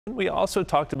We also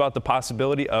talked about the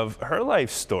possibility of her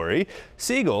life story,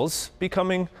 Siegel's,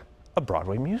 becoming a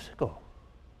Broadway musical.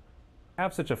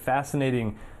 Have such a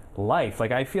fascinating life.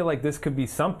 Like, I feel like this could be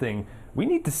something. We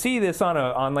need to see this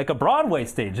on like a Broadway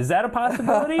stage. Is that a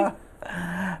possibility?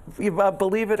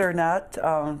 Believe it or not,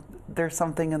 there's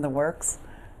something in the works.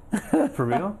 For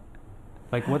real?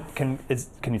 Like, what can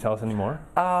you tell us any more?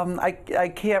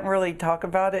 I can't really talk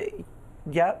about it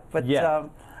yet, but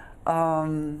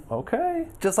okay.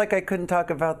 Just like I couldn't talk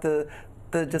about the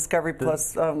Discovery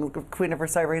Plus Queen of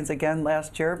Versailles reigns again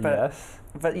last year,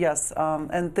 but yes,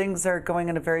 and things are going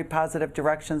in a very positive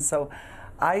direction. So,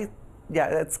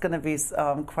 it's going to be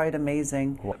quite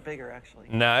amazing. Bigger, actually.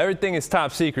 Now, everything is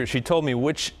top secret. She told me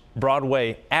which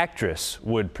Broadway actress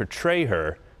would portray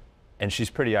her, and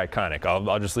she's pretty iconic.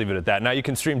 I'll just leave it at that. Now, you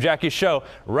can stream Jackie's show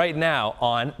right now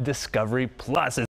on Discovery Plus.